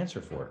didn't have an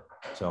answer for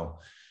it. So,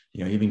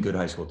 even good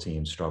high school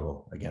teams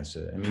struggle against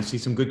it. I mean, you see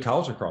some good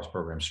college lacrosse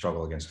programs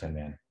struggle against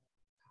 10-man.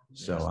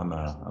 So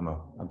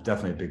I'm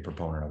definitely a big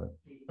proponent of it.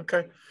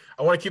 Okay.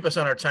 I want to keep us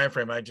on our time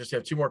frame. I just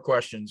have 2 more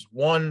questions.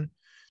 One,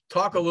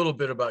 talk a little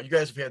bit about, you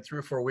guys have had 3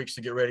 or 4 weeks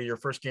to get ready. Your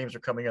first games are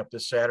coming up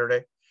this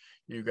Saturday.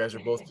 You guys are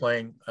both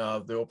playing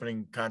the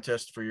opening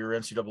contest for your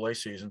NCAA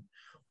season.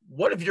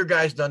 What have your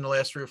guys done the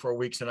last 3 or 4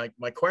 weeks? And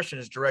my question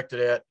is directed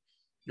at,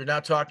 you're now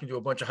talking to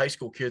a bunch of high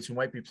school kids who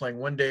might be playing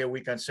 1 day a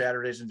week on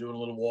Saturdays and doing a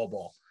little wall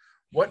ball.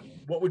 What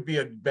would be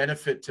a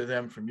benefit to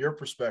them from your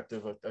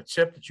perspective, a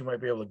tip that you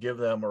might be able to give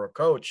them, or a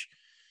coach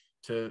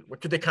to, what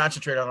could they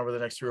concentrate on over the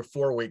next 3 or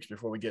 4 weeks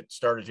before we get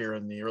started here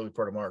in the early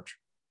part of March?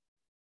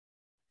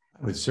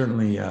 I would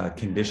certainly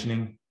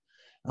conditioning.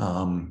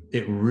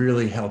 It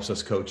really helps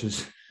us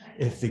coaches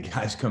if the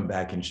guys come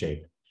back in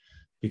shape,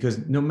 because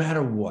no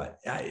matter what,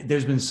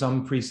 there's been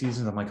some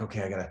preseasons I'm like,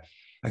 okay,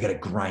 I gotta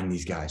grind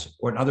these guys.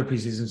 Or in other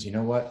preseasons, you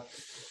know what?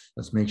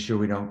 Let's make sure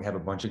we don't have a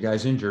bunch of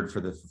guys injured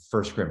for the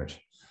first scrimmage.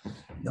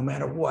 No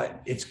matter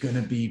what, it's going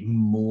to be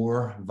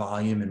more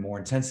volume and more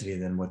intensity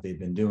than what they've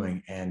been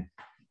doing. And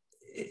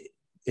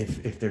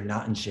if they're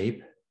not in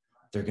shape,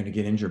 they're going to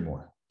get injured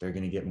more. They're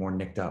going to get more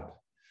nicked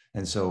up.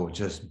 And so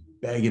just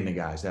begging the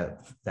guys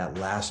that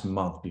last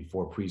month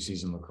before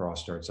preseason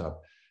lacrosse starts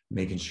up,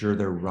 making sure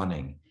they're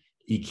running.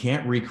 You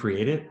can't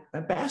recreate it.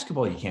 At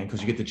basketball, you can,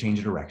 because you get to change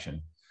of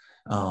direction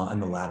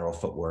and the lateral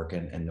footwork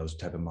and those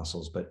type of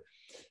muscles. But,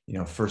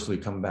 firstly,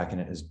 coming back in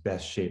as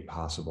best shape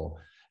possible.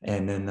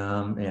 And then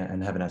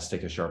and having that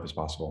stick as sharp as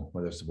possible,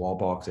 whether it's the wall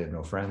ball because they have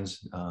no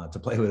friends to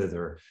play with it,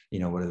 or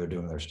whether they're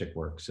doing their stick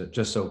work. So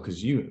just so,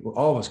 because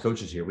all of us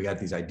coaches here, we got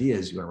these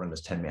ideas. You want to run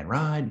this 10-man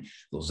ride,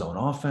 little zone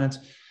offense,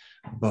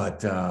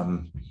 but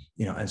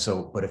and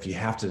so, but if you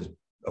have to,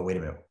 oh wait a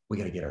minute, we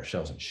got to get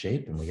ourselves in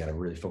shape and we got to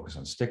really focus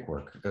on stick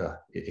work.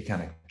 It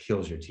kind of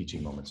kills your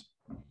teaching moments.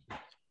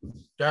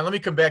 John, let me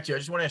come back to you. I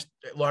just want to ask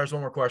Lars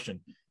one more question.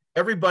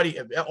 Everybody,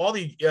 all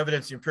the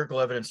evidence, the empirical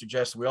evidence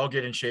suggests we all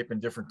get in shape in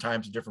different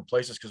times and different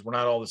places because we're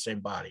not all the same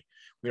body.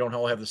 We don't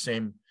all have the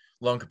same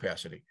lung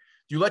capacity.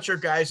 Do you let your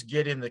guys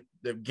get in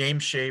the game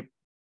shape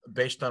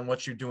based on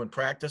what you do in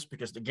practice?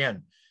 Because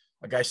again,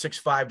 a guy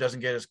 6'5"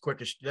 doesn't get as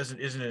quick as isn't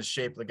in his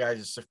shape. The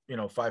guy's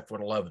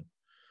 5'11",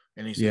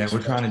 and he's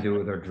we're trying to do it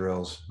with our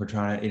drills. We're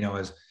trying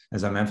to,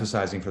 as I'm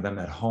emphasizing for them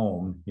at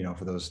home,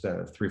 for those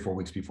 3-4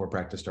 weeks before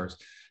practice starts,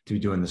 to be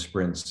doing the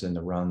sprints and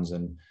the runs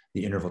and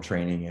the interval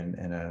training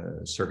and a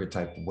circuit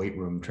type weight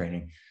room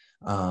training.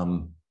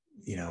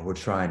 We're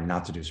trying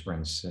not to do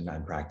sprints in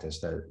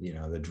practice. That,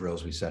 the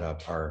drills we set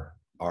up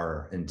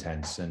are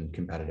intense and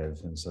competitive,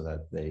 and so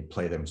that they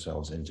play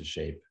themselves into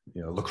shape,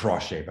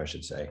 lacrosse shape, I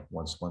should say,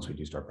 once we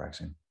do start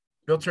practicing.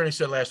 Bill Turney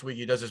said last week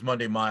he does his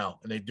Monday mile,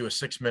 and they do a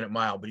 6-minute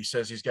mile, but he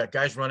says he's got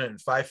guys running it in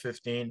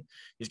 5:15.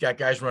 He's got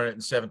guys running it in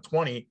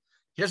 7:20.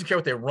 He doesn't care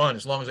what they run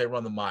as long as they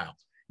run the mile.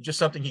 It's just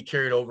something he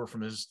carried over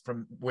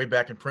from way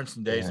back in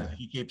Princeton days that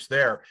he keeps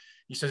there.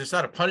 He says it's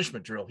not a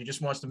punishment drill. He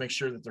just wants to make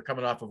sure that they're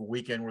coming off of a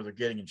weekend where they're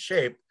getting in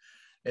shape,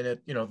 and that,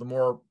 the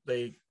more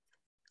they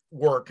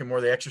work and more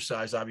they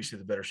exercise, obviously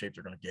the better shape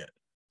they're going to get.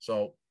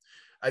 So,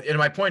 and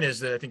my point is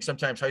that I think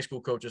sometimes high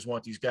school coaches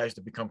want these guys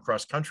to become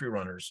cross-country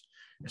runners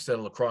instead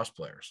of lacrosse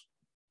players.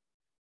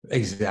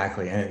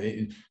 Exactly.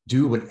 And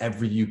do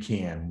whatever you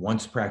can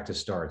once practice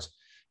starts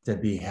to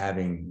be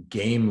having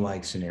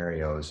game-like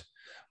scenarios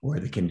where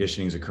the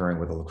conditioning is occurring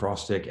with a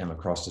lacrosse stick and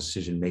lacrosse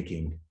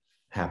decision-making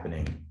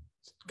happening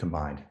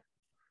combined.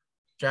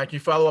 John, can you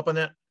follow up on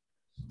that?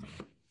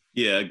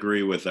 Yeah, I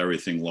agree with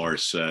everything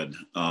Lars said.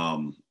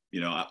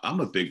 I'm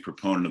a big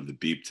proponent of the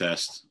beep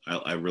test.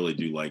 I really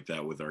do like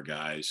that with our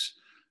guys.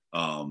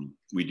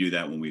 We do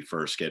that when we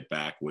first get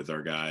back with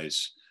our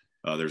guys.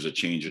 There's a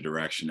change of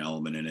direction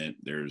element in it.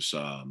 There's,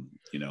 a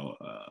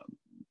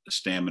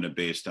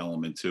stamina-based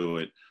element to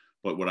it.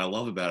 But what I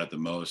love about it the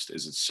most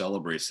is it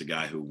celebrates the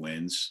guy who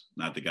wins,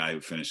 not the guy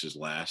who finishes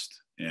last.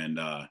 And,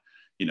 I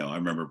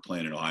remember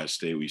playing at Ohio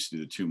State. We used to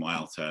do the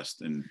 2-mile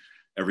test, and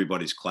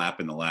everybody's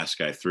clapping the last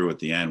guy through at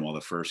the end while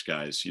the first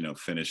guy's,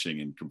 finishing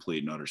in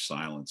complete and utter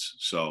silence.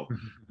 So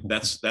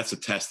that's a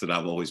test that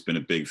I've always been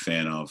a big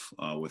fan of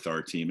with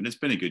our team. And it's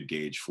been a good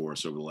gauge for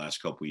us over the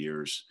last couple of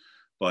years.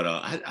 But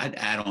I'd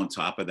add on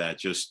top of that,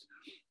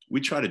 we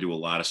try to do a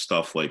lot of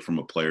stuff like from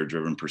a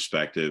player-driven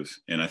perspective.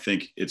 And I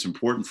think it's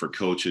important for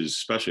coaches,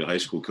 especially high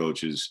school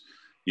coaches,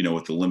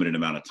 with the limited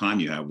amount of time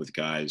you have with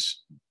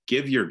guys,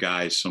 give your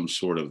guys some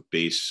sort of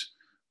base,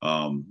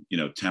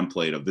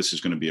 template of this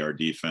is going to be our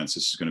defense,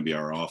 this is going to be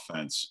our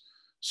offense,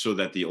 so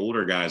that the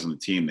older guys on the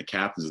team, the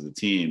captains of the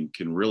team,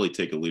 can really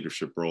take a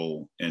leadership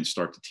role and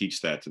start to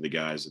teach that to the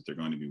guys that they're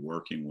going to be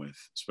working with,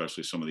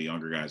 especially some of the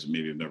younger guys that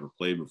maybe have never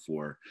played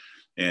before.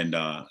 And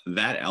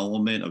that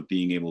element of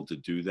being able to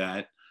do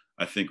that,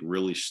 I think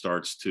really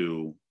starts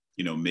to,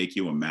 make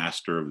you a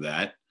master of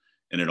that.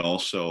 And it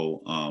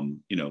also,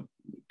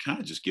 kind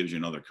of just gives you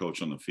another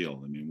coach on the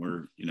field. I mean,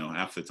 we're,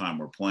 half the time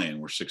we're playing,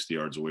 we're 60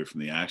 yards away from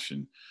the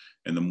action.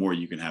 And the more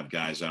you can have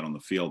guys out on the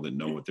field that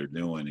know what they're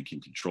doing and can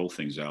control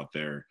things out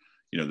there,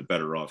 the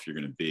better off you're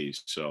going to be.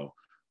 So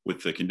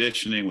with the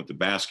conditioning, with the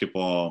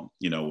basketball,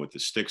 with the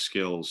stick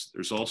skills,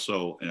 there's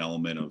also an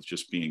element of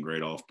just being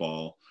great off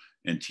ball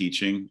and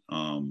teaching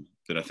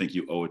that I think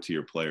you owe it to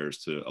your players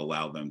to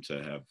allow them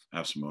to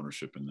have some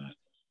ownership in that.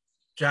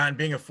 John,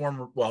 being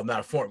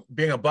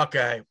being a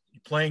Buckeye,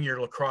 playing your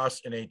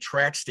lacrosse in a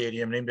track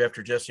stadium named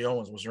after Jesse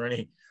Owens, was there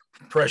any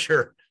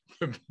pressure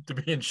to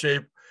be in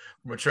shape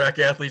from a track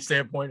athlete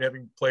standpoint,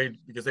 having played,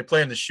 because they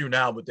play in the shoe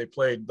now, but they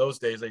played those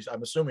days?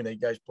 I'm assuming that you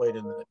guys played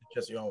in the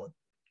Jesse Owens.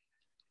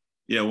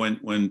 Yeah,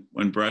 when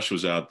Bresh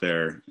was out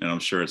there, and I'm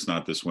sure it's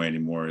not this way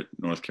anymore at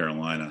North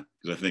Carolina,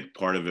 because I think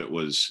part of it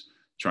was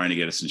trying to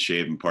get us in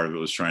shape and part of it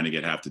was trying to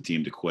get half the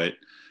team to quit.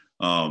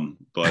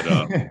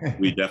 But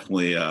we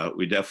definitely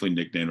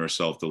nicknamed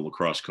ourselves the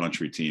lacrosse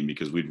country team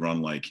because we'd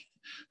run like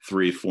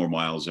 3-4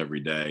 miles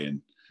every day.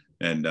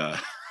 And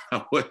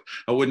I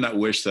would not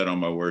wish that on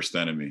my worst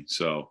enemy.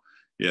 So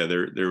yeah,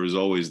 there was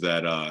always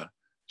that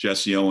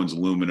Jesse Owens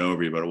looming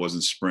over you, but it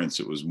wasn't sprints.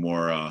 It was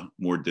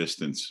more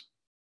distance.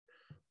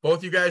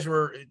 Both you guys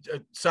were,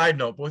 side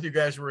note, both you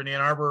guys were in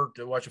Ann Arbor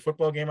to watch a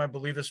football game, I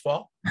believe, this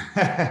fall.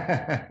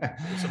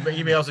 Some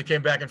emails that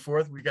came back and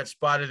forth. We got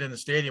spotted in the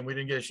stadium. We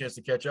didn't get a chance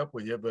to catch up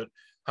with you, but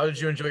how did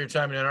you enjoy your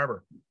time in Ann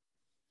Arbor?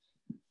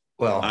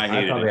 Well,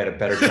 I probably had a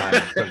better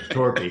time than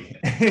Torpey.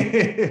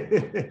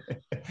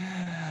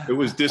 It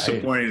was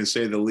disappointing to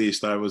say the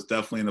least. I was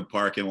definitely in the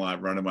parking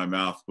lot running my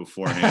mouth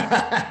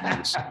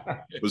beforehand.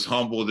 was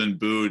humbled and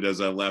booed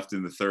as I left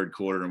in the third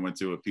quarter and went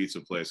to a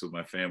pizza place with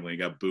my family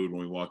and got booed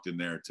when we walked in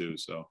there too.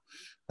 So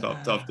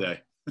tough day.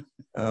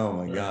 Oh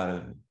my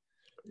God.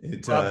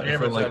 It's Rob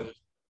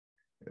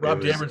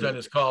Dameron's on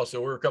this call.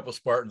 So we're a couple of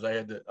Spartans. I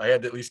had to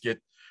at least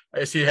get, I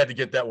guess he had to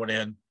get that one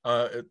in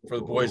for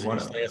the boys in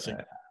East Lansing.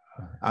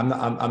 I'm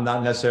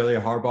not necessarily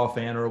a Harbaugh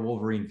fan or a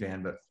Wolverine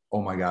fan, but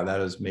oh my God, that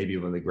is maybe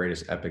one of the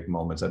greatest epic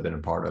moments I've been a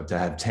part of. To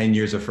have 10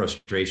 years of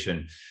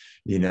frustration,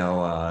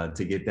 to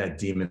get that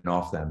demon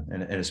off them,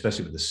 and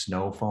especially with the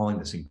snow falling,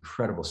 this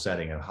incredible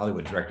setting. A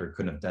Hollywood director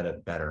couldn't have done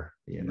it better,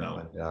 And,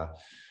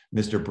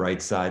 Mr.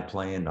 Brightside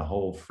playing the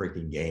whole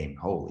freaking game.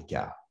 Holy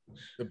cow!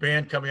 The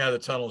band coming out of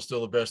the tunnel is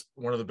still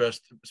one of the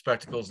best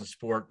spectacles in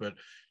sport. But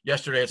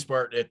yesterday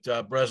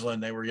at Breslin,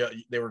 they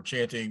were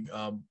chanting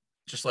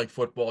just like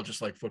football.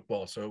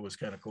 So it was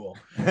kind of cool.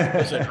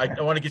 Listen,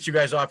 I want to get you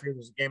guys off here.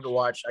 There's a game to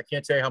watch. I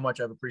can't tell you how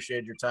much I've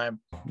appreciated your time.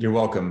 You're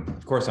welcome.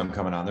 Of course I'm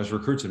coming on. There's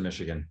recruits in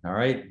Michigan. All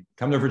right.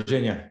 Come to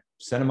Virginia.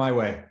 Send them my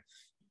way.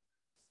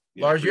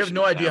 Yeah, Lars, you have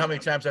no idea how many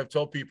times I've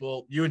told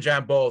people, you and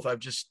John both, I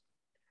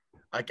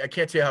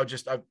can't tell you how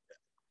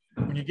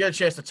when you get a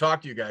chance to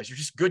talk to you guys, you're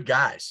just good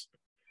guys.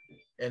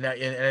 And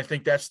I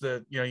think that's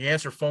you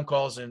answer phone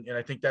calls. And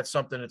I think that's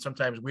something that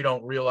sometimes we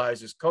don't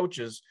realize as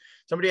coaches.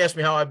 Somebody asked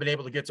me how I've been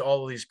able to get to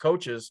all of these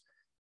coaches.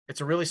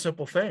 It's a really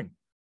simple thing.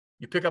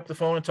 You pick up the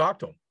phone and talk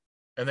to them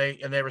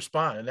and they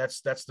respond. And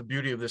that's the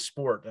beauty of this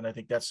sport. And I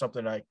think that's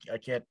something I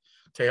can't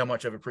tell you how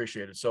much I've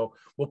appreciated. So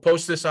we'll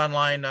post this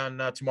online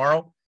on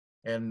tomorrow.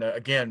 And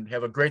again,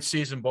 have a great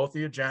season, both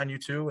of you, John, you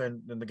too.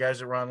 And the guys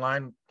that were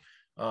online,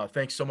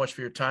 thanks so much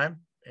for your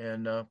time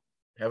and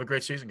have a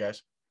great season,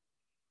 guys.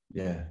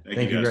 Yeah.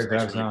 Thank you, Greg, for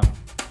having us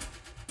on.